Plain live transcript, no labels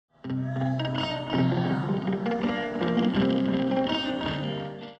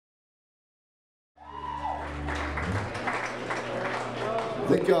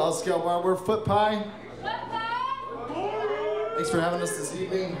go, let's go. We're Footpie. Thanks for having us this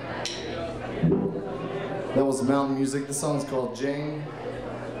evening. That was mountain music. The song's called Jane.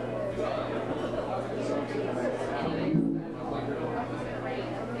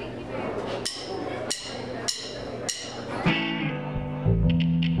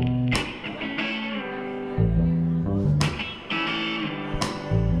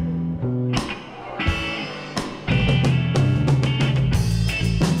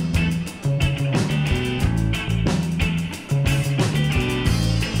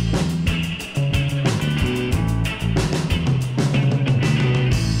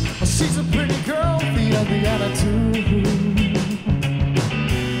 She's a pretty girl, the ugly attitude.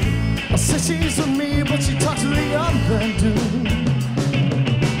 I say she's with me, but she talks to the other dude.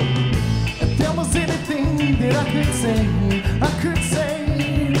 If there was anything that I could say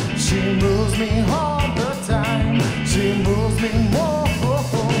she moves me all the time. She moves me more.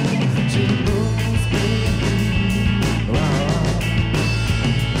 She moves me around.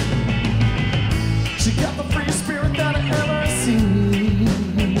 She got the free spirit that I ever seen.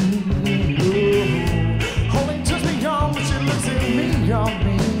 On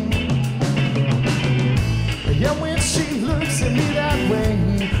me. Yeah, when she looks at me that way,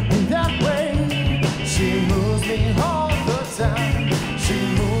 she moves me all the time. She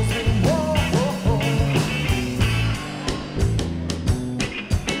moves me more.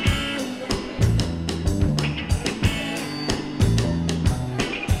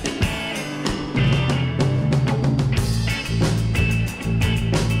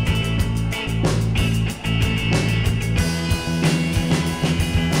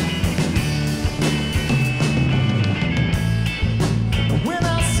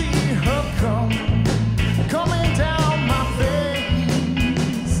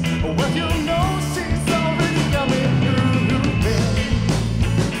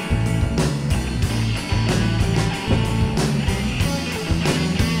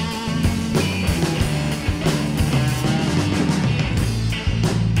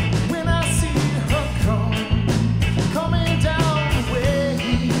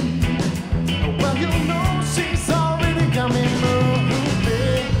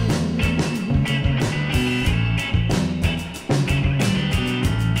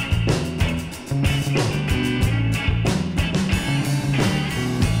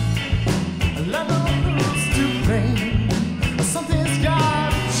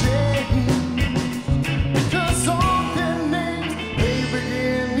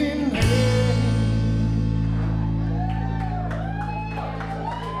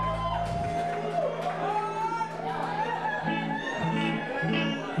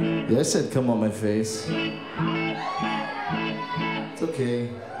 Yeah, I said come on my face. It's okay.